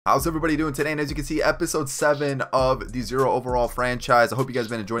How's everybody doing today? And as you can see, episode 7 of the Zero Overall franchise. I hope you guys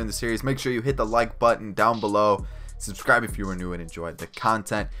have been enjoying the series. Make sure you hit the like button down below. Subscribe if you were new and enjoyed the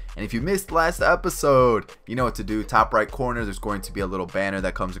content. And if you missed last episode, you know what to do. Top right corner, there's going to be a little banner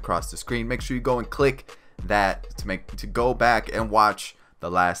that comes across the screen. Make sure you go and click that to go back and watch the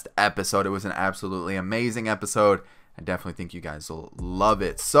last episode. It was an absolutely amazing episode. I definitely think you guys will love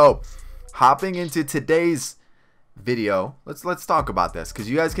it. So, hopping into today's video, let's talk about this, because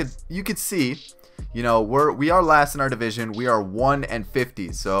you could see, you know, we are last in our division. We are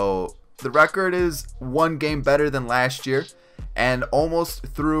 1-50, so the record is one game better than last year, and almost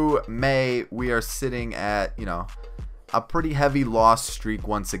through May we are sitting at, you know, a pretty heavy loss streak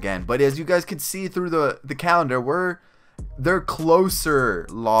once again. But as you guys can see through the calendar, they're closer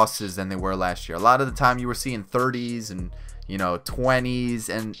losses than they were last year. A lot of the time you were seeing 30s and, you know, 20s,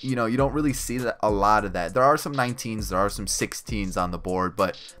 and you know, you don't really see a lot of that. There are some 19s, there are some 16s on the board,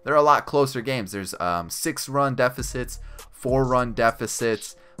 but there are a lot closer games. There's 6-run deficits, 4-run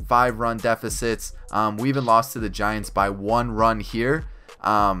deficits, 5-run deficits. We even lost to the Giants by 1 run here.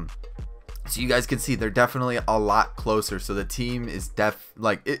 So you guys can see they're definitely a lot closer. So the team is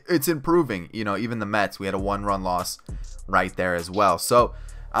it's improving. You know, even the Mets, we had a 1-run loss right there as well. So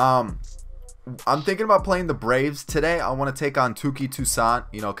I'm thinking about playing the Braves today. I want to take on Touki Toussaint,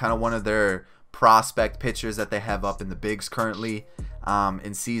 you know, kind of one of their prospect pitchers that they have up in the bigs currently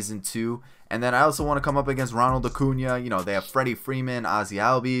in season 2. And then I also want to come up against Ronald ACUñA. You know, they have Freddie Freeman, Ozzie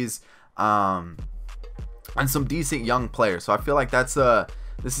Albies, and some decent young players. So I feel like this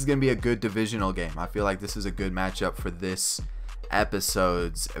is going to be a good divisional game. I feel like this is a good matchup for this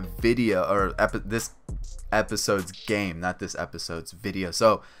episode's video, or this episode's game, not this episode's video.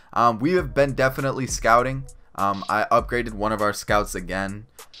 So we have been definitely scouting. I upgraded one of our scouts again,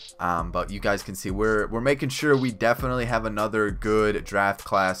 but you guys can see we're making sure we definitely have another good draft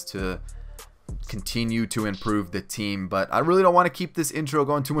class to continue to improve the team. But I really don't want to keep this intro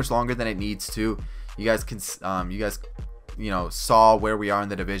going too much longer than it needs to. You guys can you know, saw where we are in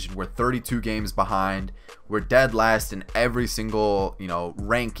the division. We're 32 games behind. We're dead last in every single, you know,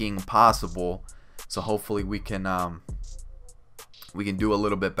 ranking possible. So hopefully we can do a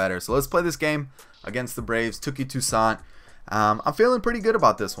little bit better. So let's play this game against the Braves. Touki Toussaint. I'm feeling pretty good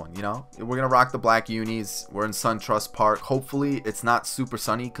about this one. You know, we're gonna rock the black unis. We're in SunTrust Park. Hopefully it's not super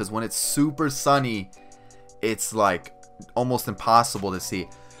sunny, because when it's super sunny, it's like almost impossible to see.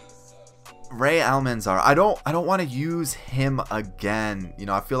 Ray Almanzar, I don't want to use him again. You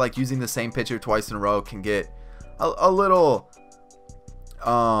know, I feel like using the same pitcher twice in a row can get a little,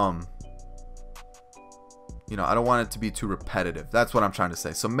 you know, I don't want it to be too repetitive. That's what I'm trying to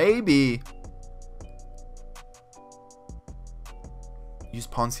say. So maybe use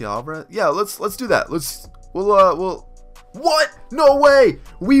Ponce Alvarez. Yeah, let's do that. We'll what? No way.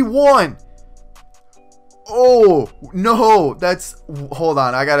 We won. Oh, no, hold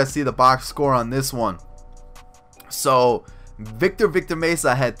on. I got to see the box score on this one. So, Victor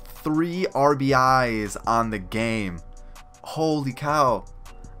Mesa had 3 RBIs on the game. Holy cow.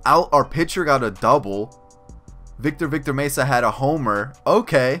 Our pitcher got a double. Victor Mesa had a homer.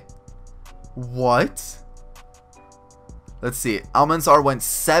 Okay. What? Let's see. Almanzar went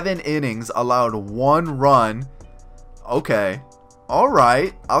 7 innings, allowed 1 run. Okay. All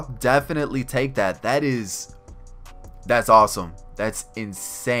right, I'll definitely take that. That's awesome. That's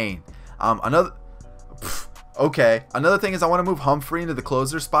insane. Another thing is I want to move Humphrey into the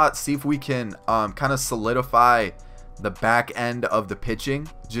closer spot, see if we can kind of solidify the back end of the pitching,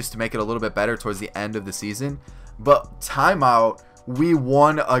 just to make it a little bit better towards the end of the season. But timeout, we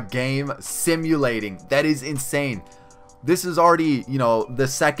won a game simulating. That is insane. This is already, you know, the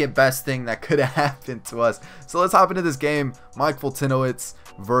second best thing that could have happened to us. So let's hop into this game. Mike Foltynewicz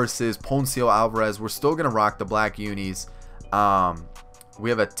versus Ponce Alvarez. We're still going to rock the black unis.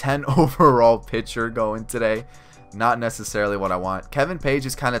 We have a 10 overall pitcher going today. Not necessarily what I want. Kevin Page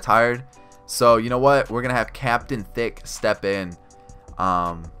is kind of tired. So, you know what? We're going to have Captain Thick step in.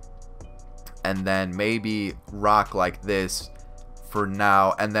 And then maybe rock like this for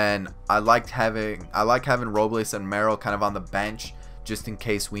now. And then I like having Robles and Merrill kind of on the bench, just in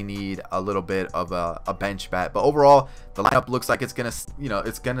case we need a little bit of a bench bat. But overall, the lineup looks like it's gonna, you know,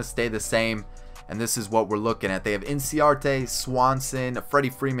 it's gonna stay the same. And this is what we're looking at. They have Inciarte, Swanson, Freddie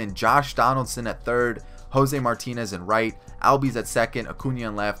Freeman, Josh Donaldson at third, Jose Martinez in right, Albies at second, ACUñA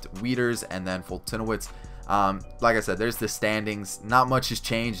in left, Wieters, and then Foltynewicz. Like I said, there's the standings. Not much has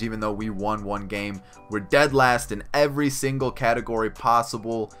changed, even though we won 1 game. We're dead last in every single category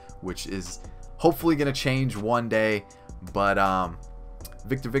possible, which is hopefully going to change one day. But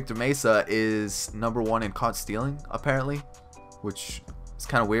Victor Mesa is #1 in caught stealing, apparently, which It's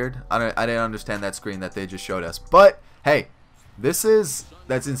kind of weird. I didn't understand that screen that they just showed us. But hey, that's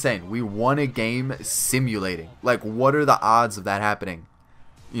insane. We won a game simulating. Like, what are the odds of that happening?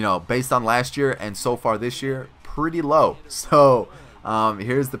 You know, based on last year and so far this year, pretty low. So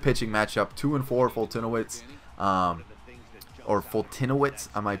here's the pitching matchup: 2-4 Fultinowitz, or Fultinowitz.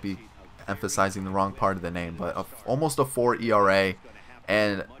 I might be emphasizing the wrong part of the name, but almost a 4 ERA.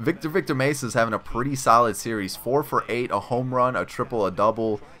 And Victor Mesa is having a pretty solid series. 4 for 8, a home run, a triple, a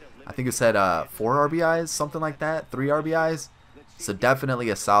double. I think it said 4 RBIs, something like that, 3 RBIs. So definitely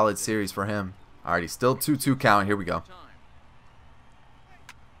a solid series for him. Alrighty, still 2-2 count. Here we go.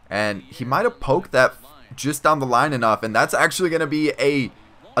 And he might have poked that just down the line enough, and that's actually going to be a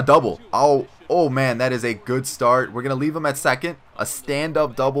double. Oh man, that is a good start. We're going to leave him at second. A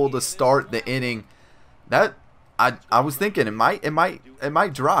stand-up double to start the inning. That I was thinking it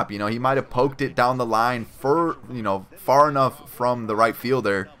might drop. You know, he might have poked it down the line for, you know, far enough from the right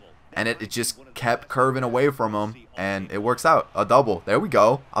fielder, and it just kept curving away from him, and it works out. A double. There we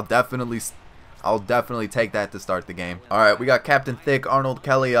go. I'll definitely take that to start the game. All right, we got Captain Thick, Arnold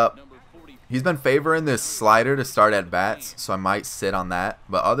Kelly up. He's been favoring this slider to start at bats, so I might sit on that.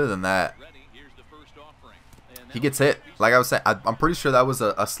 But other than that, he gets hit. Like I was saying, I'm pretty sure that was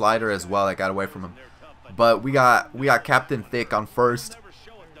a slider as well that got away from him. But we got Captain Thick on first,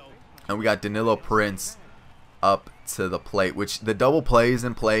 and we got Danilo Prince up to the plate, which the double play is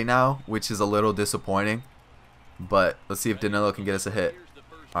in play now, which is a little disappointing. But let's see if Danilo can get us a hit.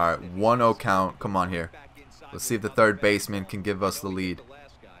 All right, 1-0 count. Come on here. Let's see if the third baseman can give us the lead.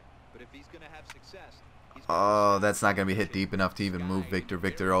 Oh, that's not going to be hit deep enough to even move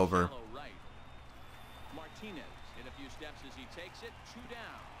Victor over.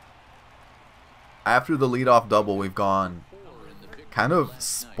 After the leadoff double, we've gone kind of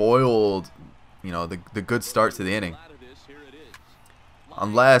spoiled, you know, the good start to the inning.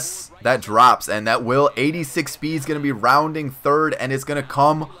 Unless that drops, and that will. 86 speed is going to be rounding third, and it's going to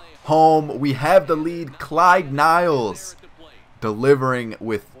come home. We have the lead. Clyde Niles delivering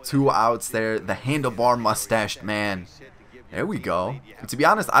with 2 outs there. The handlebar mustached man. There we go. And to be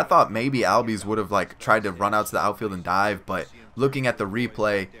honest, I thought maybe Albies would have like tried to run out to the outfield and dive, but looking at the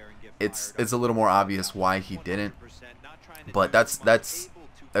replay, it's a little more obvious why he didn't. But that's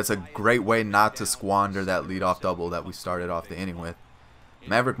a great way not to squander that leadoff double that we started off the inning with.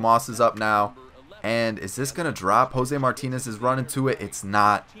 Maverick Moss is up now, and is this gonna drop? Jose Martinez is running to it. It's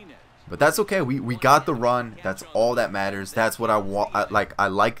not, but that's okay. We got the run. That's all that matters. That's what I want. I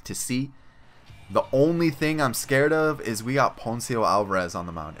like to see. The only thing I'm scared of is we got Poncio Alvarez on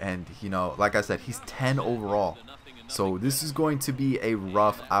the mound, and you know, like I said, he's 10 overall. So this is going to be a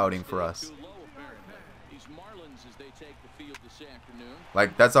rough outing for us.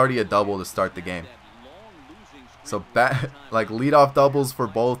 Like, that's already a double to start the game. So like leadoff doubles for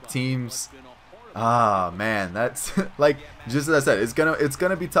both teams. Ah man, that's like, just as I said, it's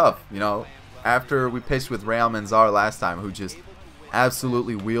gonna be tough. You know, after we pitched with Real Manzar last time, who just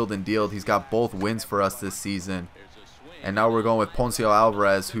absolutely wheeled and dealed. He's got both wins for us this season. And now we're going with Poncio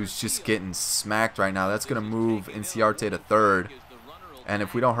Alvarez, who's just getting smacked right now. That's going to move Inciarte to third. And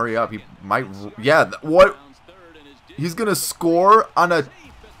if we don't hurry up, he might... Yeah, what? He's going to score on a...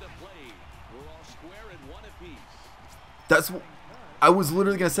 That's... I was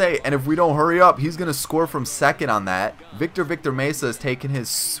literally going to say, and if we don't hurry up, he's going to score from second on that. Victor Mesa has taken his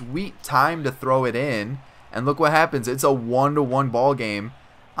sweet time to throw it in. And look what happens. It's a 1-1 ball game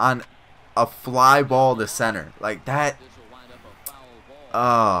on a fly ball to center. Like that...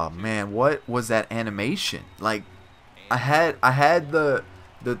 Oh man, what was that animation? Like, I had the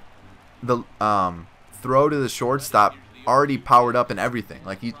throw to the shortstop already powered up and everything.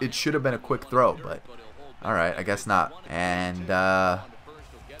 Like, it should have been a quick throw, but all right, I guess not. And that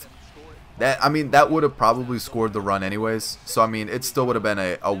would have probably scored the run anyways. So I mean, it still would have been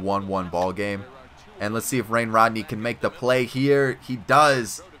a 1-1 ball game. And let's see if Rain Rodney can make the play here. He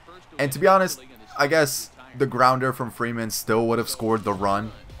does. And to be honest, I guess the grounder from Freeman still would have scored the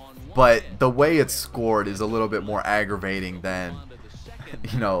run, but the way it's scored is a little bit more aggravating than,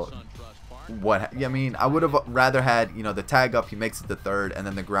 you know, what I mean. I would have rather had, you know, the tag up, he makes it to third, and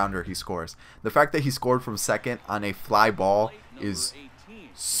then the grounder, he scores. The fact that he scored from second on a fly ball is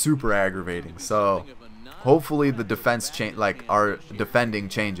super aggravating. So hopefully the defense change, like our defending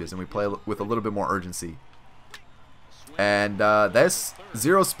changes, and we play with a little bit more urgency. And that's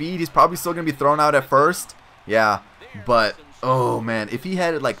 0 speed. He's probably still going to be thrown out at first. Yeah, but, oh, man. If he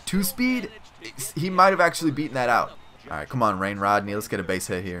had, like, 2 speed, he might have actually beaten that out. All right, come on, Rain Rodney. Let's get a base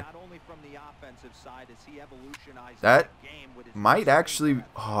hit here. That might actually...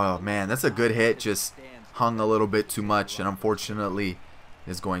 Oh, man, that's a good hit. Just hung a little bit too much, and unfortunately,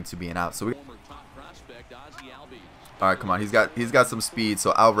 is going to be an out. So we, all right, come on. He's got some speed.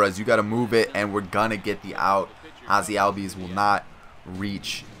 So Alvarez, you got to move it, and we're gonna get the out. Ozzy Albies will not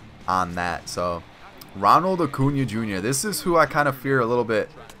reach on that. So Ronald ACUñA Jr. This is who I kind of fear a little bit.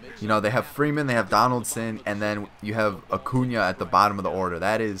 You know, they have Freeman, they have Donaldson, and then you have ACUñA at the bottom of the order.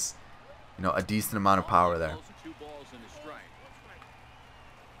 That is, you know, a decent amount of power there.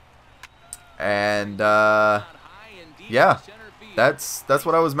 And yeah, that's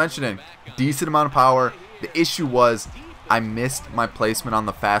what I was mentioning. Decent amount of power. The issue was I missed my placement on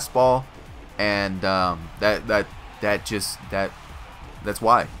the fastball, and that's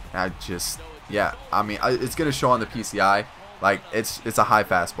why. Yeah, I mean, it's gonna show on the PCI. Like, it's a high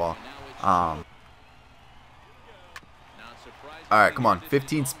fastball. All right, come on.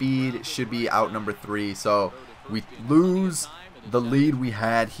 15 speed should be out number 3. So we lose the lead we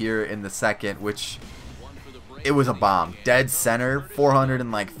had here in the second, which it was a bomb. Dead center,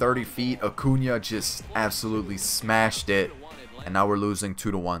 430 feet. ACUñA just absolutely smashed it. And now we're losing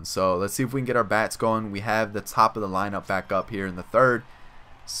 2-1. So let's see if we can get our bats going. We have the top of the lineup back up here in the third.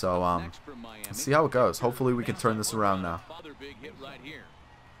 So let's see how it goes. Hopefully we can turn this around now.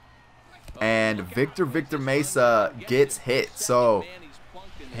 And Victor Mesa gets hit. So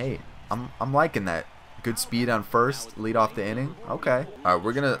hey, I'm liking that. Good speed on first, lead off the inning. Okay. All right,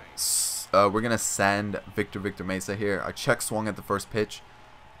 we're gonna send Victor Mesa here. I check swung at the first pitch.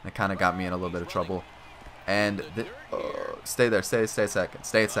 That kind of got me in a little bit of trouble. And stay there, stay at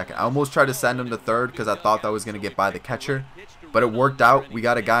second. I almost tried to send him to third because I thought that was gonna get by the catcher, but it worked out. We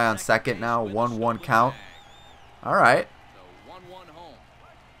got a guy on second now. 1-1 count. All right.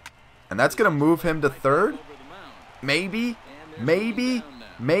 And that's gonna move him to third. Maybe.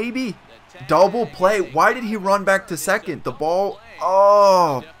 Double play. Why did he run back to second? The ball.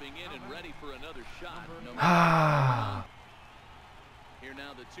 Oh.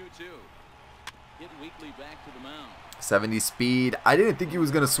 70 speed. I didn't think he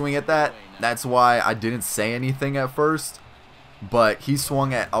was going to swing at that. That's why I didn't say anything at first. But he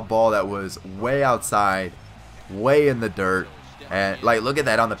swung at a ball that was way outside, way in the dirt. And, like, look at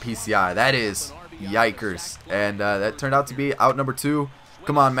that on the PCI. That is yikers. And that turned out to be out number 2.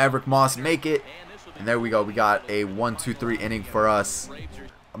 Come on, Maverick Moss, make it. And there we go. We got a 1-2-3 inning for us.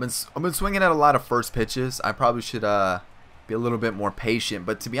 I've been swinging at a lot of first pitches. I probably should be a little bit more patient.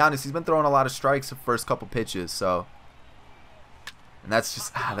 But to be honest, he's been throwing a lot of strikes the first couple pitches. So, and that's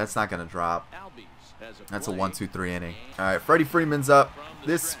just that's not gonna drop. That's a 1-2-3 inning. All right, Freddie Freeman's up.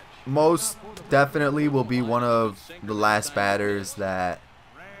 This most definitely will be one of the last batters that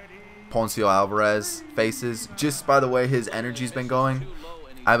Poncio Alvarez faces. Just by the way his energy's been going,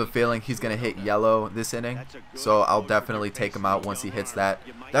 I have a feeling he's going to hit yellow this inning. So I'll definitely take him out once he hits that.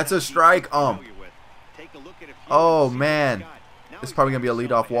 That's a strike. Oh, man. This is probably going to be a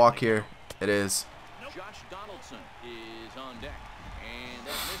leadoff walk here. It is.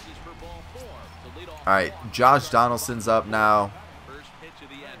 All right, Josh Donaldson's up now.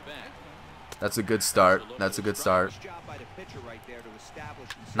 That's a good start. That's a good start.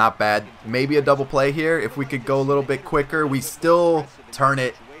 Not bad. Maybe a double play here. If we could go a little bit quicker, we still turn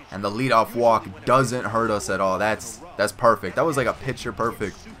it, and the leadoff walk doesn't hurt us at all. That's perfect. That was like a pitcher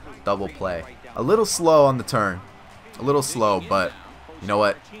perfect double play. A little slow on the turn. A little slow, but you know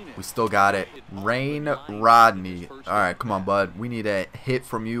what? We still got it. Rain Rodney. All right, come on, bud. We need a hit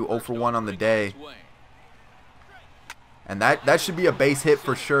from you. 0 for 1 on the day. And that should be a base hit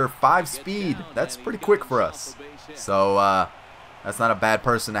for sure. 5 speed. That's pretty quick for us. So that's not a bad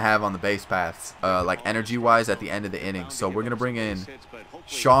person to have on the base paths, like energy-wise at the end of the inning. So we're going to bring in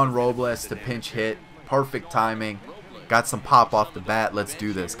Sean Robles to pinch hit. Perfect timing. Got some pop off the bat. Let's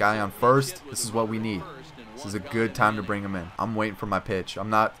do this. Guy on first. This is what we need. This is a good time to bring him in. I'm waiting for my pitch. I'm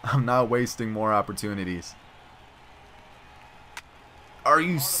not wasting more opportunities. Are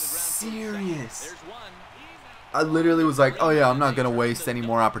you serious? I literally was like, oh yeah, I'm not going to waste any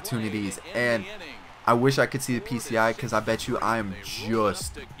more opportunities. And I wish I could see the PCI because I bet you I am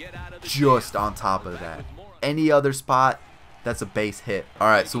just on top of that. Any other spot, that's a base hit. All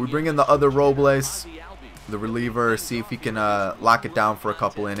right, so we bring in the other Robles, the reliever, see if he can lock it down for a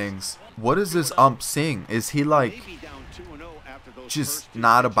couple innings. What is this ump seeing? Is he like just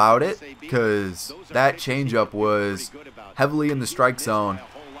not about it? Because that changeup was heavily in the strike zone.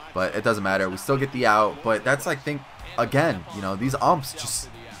 But it doesn't matter. We still get the out. But that's, I think, again, you know, these umps just,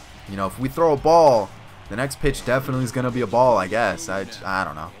 you know, if we throw a ball, the next pitch definitely is going to be a ball, I guess. I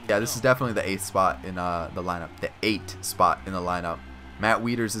don't know. Yeah, this is definitely the 8th spot in the lineup. The 8th spot in the lineup. Matt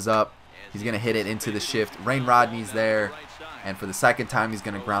Wieters is up. He's going to hit it into the shift. Rain Rodney's there. And for the second time, he's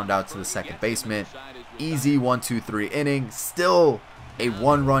going to ground out to the second baseman. Easy 1-2-3 inning. Still a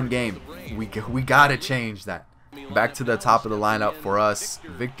one-run game. We gotta change that. Back to the top of the lineup for us.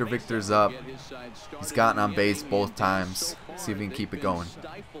 Victor's up. He's gotten on base both times. See if we can keep it going.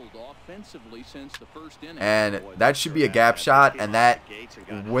 And that should be a gap shot. And that,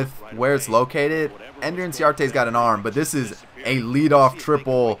 with where it's located, Ender Inciarte's got an arm, but this is a leadoff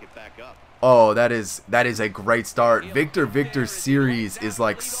triple. Oh, that is a great start. Victor's series is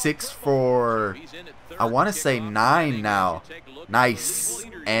like 6 for, I want to say 9 now. Nice.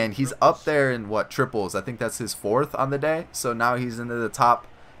 And he's up there in what, triples? I think that's his 4th on the day. So now he's into the top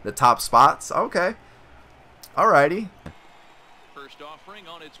spots. Okay. Alrighty.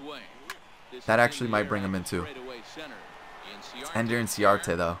 That actually might bring him into. It's Ender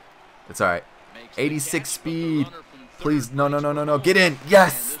Inciarte though. It's alright. 86 speed. Please, no. Get in.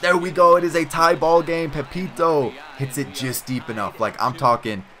 Yes, there we go. It is a tie ball game. Pepito hits it just deep enough. Like, I'm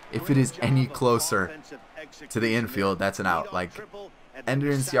talking, if it is any closer to the infield, that's an out. Like,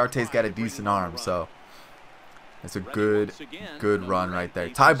 Ender Inciarte's got a decent arm, so it's a good run right there.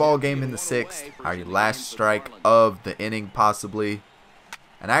 Tie ball game in the 6th. Our last strike of the inning, possibly.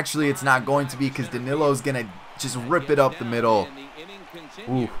 And actually, it's not going to be because Danilo's going to just rip it up the middle.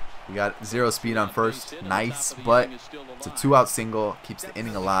 Ooh. We got 0 speed on first. Nice, but it's a 2-out single. Keeps the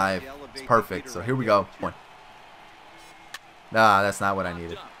inning alive. It's perfect. So here we go. Nah, that's not what I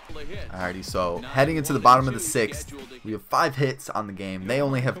needed. Alrighty, so heading into the bottom of the 6th, we have 5 hits on the game. They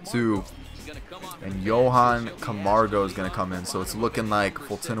only have 2. And Johan Camargo is going to come in. So it's looking like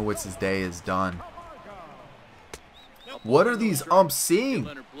Fultinowicz's day is done. What are these umps seeing?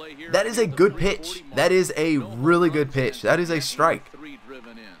 That is a good pitch. That is a really good pitch. That is a strike.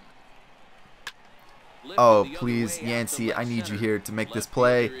 Oh, please, Yancey, I need you here to make this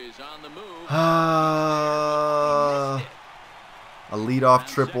play. A leadoff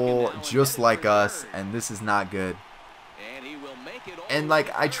triple just like us, and this is not good. And,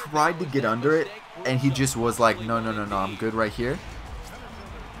 like, I tried to get under it, and he just was like, no, I'm good right here.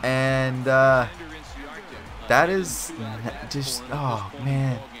 And that is just, oh,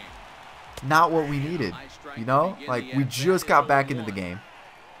 man, not what we needed, you know? Like, we just got back into the game.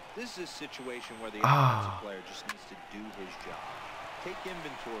 This is a situation where the offensive player just needs to do his job. Take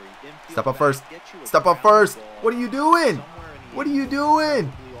inventory. Step up first. Step up first. What are you doing? What are you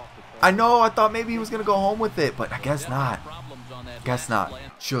doing? I know. I thought maybe he was going to go home with it, but I guess not. Guess not.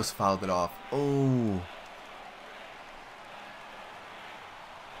 Just fouled it off. Oh.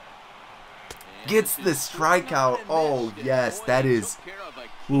 Gets the strikeout. Oh, yes. That is.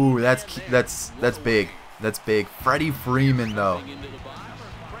 Ooh, that's big. That's big. Freddie Freeman, though.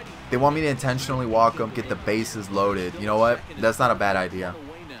 They want me to intentionally walk him, get the bases loaded. You know what? That's not a bad idea.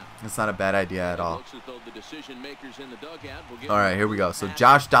 It's not a bad idea at all. Alright, here we go. So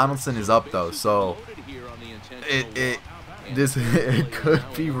Josh Donaldson is up though. So it could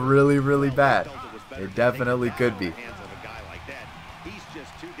be really, really bad. It definitely could be.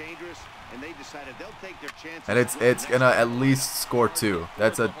 And it's gonna at least score 2.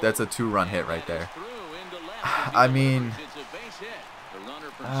 That's a 2-run hit right there. I mean,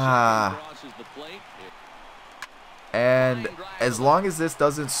 and as long as this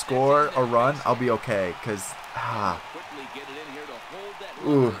doesn't score a run, I'll be okay. Cause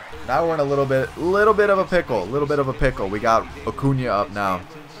ooh, now we're in a little bit of a pickle. We got ACUñA up now,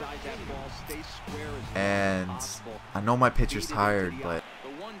 and I know my pitcher's tired, but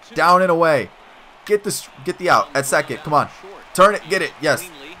down and away. Get the out at second. Come on, turn it, get it. Yes,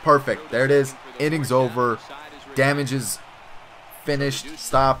 perfect. There it is. Innings over. Damage is finished,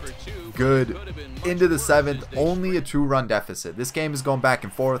 stopped, good. Into the 7th, only a 2-run deficit. This game is going back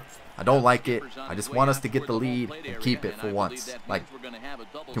and forth. I don't like it. I just want us to get the lead and keep it for once. Like,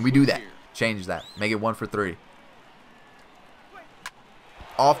 can we do that? Change that. Make it 1 for 3.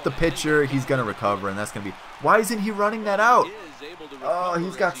 Off the pitcher, he's going to recover, and that's going to be... Why isn't he running that out? Oh,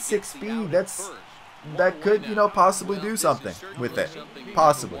 he's got 6 speed. That could, you know, possibly do something with it.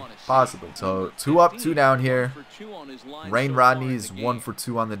 Possibly. So 2 up, 2 down here. Rain Rodney's 1 for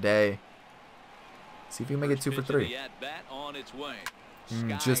 2 on the day. See if we can make it 2 for 3.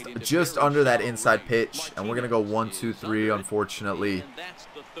 Just under that inside pitch, and we're gonna go 1, 2, 3. Unfortunately,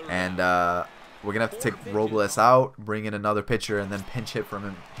 and we're gonna have to take Robles out, bring in another pitcher, and then pinch hit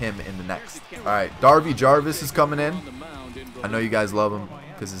from him in the next. All right, Darby Jarvis is coming in. I know you guys love him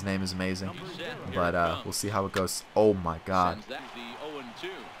because his name is amazing. But we'll see how it goes. Oh my God.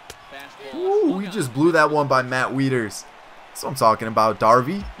 Ooh, we just blew that one by Matt Wieters. That's what I'm talking about.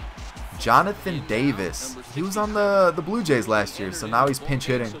 Darby Jonathan Davis. He was on the Blue Jays last year, so now he's pinch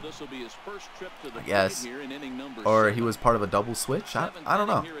hitting, I guess. Or he was part of a double switch. I don't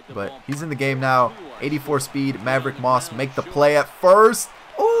know. But he's in the game now. 84 speed. Maverick Moss make the play at first.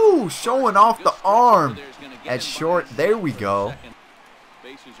 Ooh, showing off the arm at short. There we go.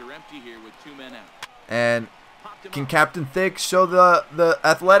 And can Captain Thick show the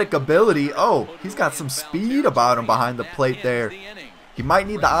athletic ability? Oh, he's got some speed about him behind the plate there. He might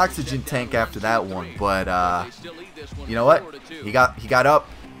need the oxygen tank after that one, but you know what? He got up,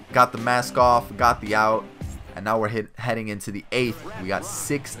 got the mask off, got the out, and now we're heading into the 8th. We got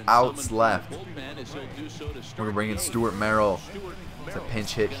 6 outs left. We're gonna bring in Stuart Merrill to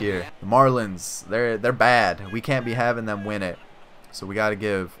pinch hit here. The Marlins, they're bad. We can't be having them win it, so we gotta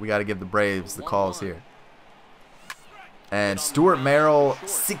give the Braves the calls here. And Stuart Merrill,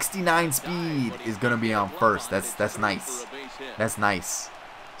 69 speed, is gonna be on first. That's nice. That's nice.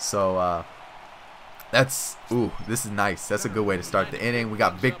 So this is nice. That's a good way to start the inning. We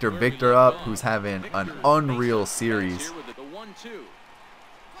got Victor up, who's having an unreal series.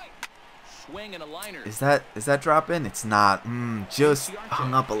 Is that dropping? It's not. Just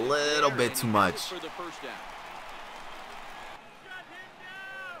hung up a little bit too much.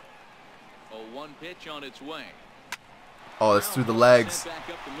 Oh, it's through the legs.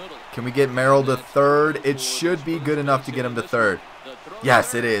 Can we get Merrill to third? It should be good enough to get him to third.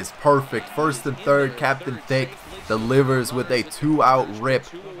 Yes, it is. Perfect. First and third. Captain Thick delivers with a 2-out rip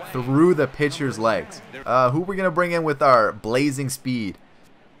through the pitcher's legs. Who are we going to bring in with our blazing speed?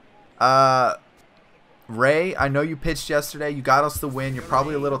 Ray, I know you pitched yesterday. You got us the win. You're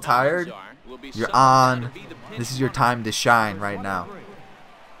probably a little tired. You're on. This is your time to shine right now.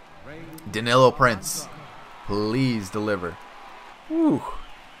 Danilo Prince. Please deliver. Whew.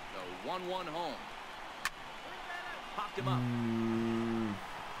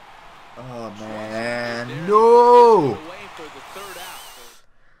 Oh, man. No.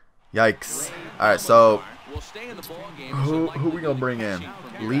 Yikes. All right, so who are we going to bring in?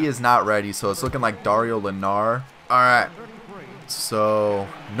 Lee is not ready, so it's looking like Dario Lenar. All right. So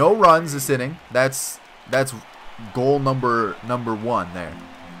no runs this inning. That's goal number 1 there.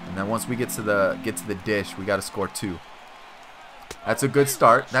 And then once we get to the dish, we got to score 2. That's a good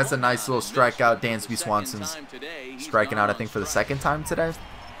start. That's a nice little strikeout. Dansby Swanson's striking out, I think, for the 2nd time today.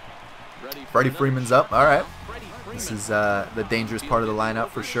 Freddie Freeman's up. All right. This is the dangerous part of the lineup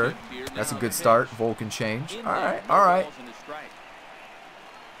for sure. That's a good start. Vulcan change. All right. All right.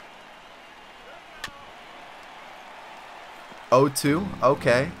 (0-2).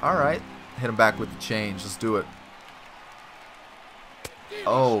 Okay. All right. Hit him back with the change. Let's do it.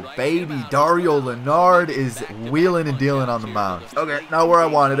 Oh, baby. Dario Lenar is wheeling and dealing on the mound. Okay, not where I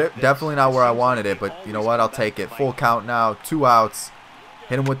wanted it. Definitely not where I wanted it, but you know what? I'll take it. Full count now. 2 outs.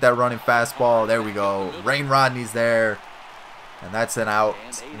 Hit him with that running fastball. There we go. Rain Rodney's there. And that's an out.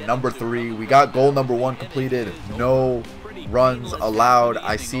 Number 3. We got goal number 1 completed. No runs allowed.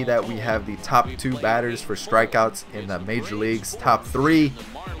 I see that we have the top 2 batters for strikeouts in the major leagues. Top 3.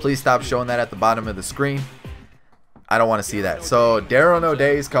 Please stop showing that at the bottom of the screen. I don't want to see that. So Darren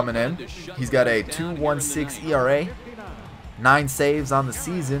O'Day's coming in. He's got a 2.16 ERA, 9 saves on the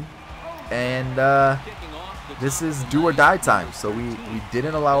season, and this is do or die time. So we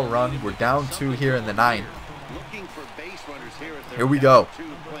didn't allow a run. We're down 2 here in the 9th. Here we go.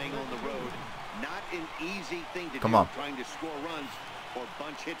 Come on.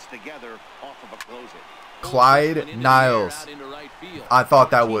 Clyde Niles. I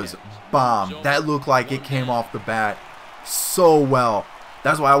thought that was bomb. That looked like it came off the bat so well.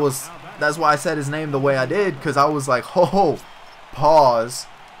 That's why I said his name the way I did, because I was like, ho, pause.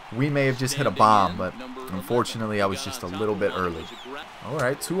 We may have just hit a bomb, but unfortunately I was just a little bit early. All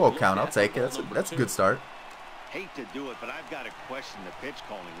right, 2-0 count. I'll take it. That's a good start. Hate to do it, but I've got to question the pitch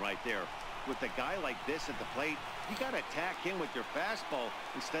calling right there. With a guy like this at the plate, you got to attack him with your fastball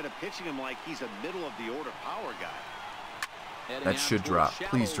instead of pitching him like he's a middle-of-the-order power guy. That should drop.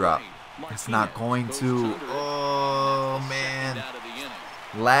 Please drop. It's not going to. Oh, man.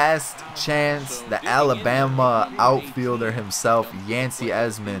 Last chance. The Alabama outfielder himself, Yancey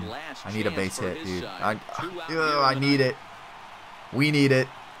Esmond. I need a base hit, dude. I need it. We need it.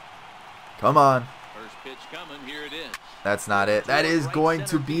 Come on. That's not it. That is going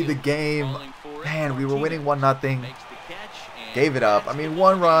to be the game. Man, we were winning 1-0. Gave it up. I mean,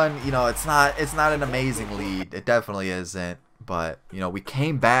 1 run, you know, it's not an amazing lead. It definitely isn't. But, you know, we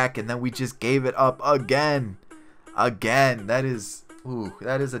came back and then we just gave it up again. That is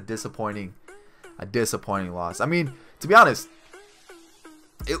a disappointing loss. I mean, to be honest,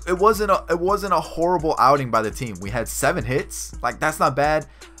 it wasn't a horrible outing by the team. We had 7 hits. Like, that's not bad.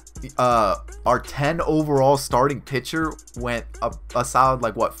 our 10 overall starting pitcher went a solid,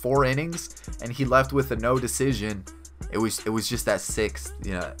 like, what, 4 innings, and he left with a no decision. It was just that 6th,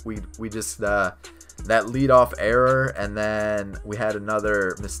 you know, we just that leadoff error, and then we had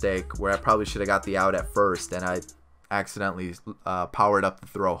another mistake where I probably should have got the out at first, and I accidentally powered up the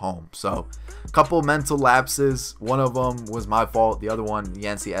throw home. So a couple mental lapses. One of them was my fault. The other one,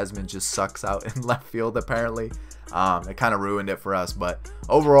 Yancey Esmond just sucks out in left field apparently. It kind of ruined it for us, but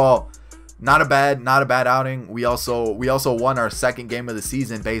overall, not a bad outing. We also won our 2nd game of the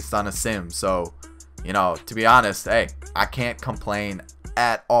season based on a sim. So, you know, to be honest, hey, I can't complain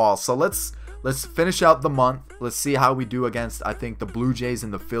at all. So let's finish out the month. Let's see how we do against, I think, the Blue Jays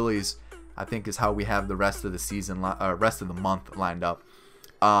and the Phillies. I think is how we have the rest of the season, rest of the month lined up.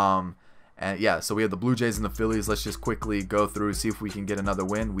 And yeah, so we have the Blue Jays and the Phillies. Let's just quickly go through, see if we can get another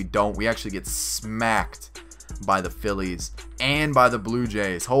win. We don't. We actually get smacked by the Phillies and by the Blue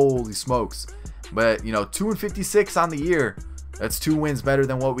Jays. Holy smokes. But, you know, 2-56 on the year. That's 2 wins better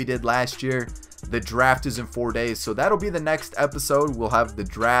than what we did last year. The draft is in 4 days, so that'll be the next episode. We'll have the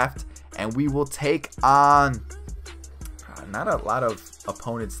draft, and we will take on not a lot of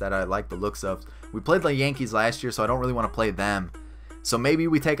opponents that I like the looks of. We played the Yankees last year, so I don't really want to play them. So maybe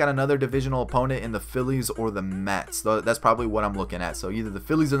we take on another divisional opponent in the Phillies or the Mets. That's probably what I'm looking at. So either the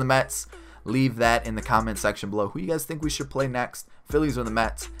Phillies or the Mets. Leave that in the comment section below. Who you guys think we should play next? Phillies or the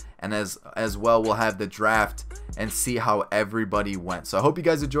Mets? And as well, we'll have the draft and see how everybody went. So I hope you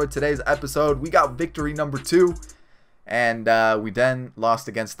guys enjoyed today's episode. We got victory number 2. And we then lost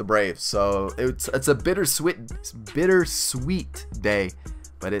against the Braves. So it's a bittersweet day.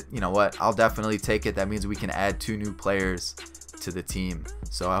 But you know what? I'll definitely take it. That means we can add 2 new players to the team.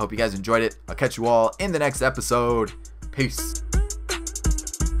 So I hope you guys enjoyed it. I'll catch you all in the next episode. Peace.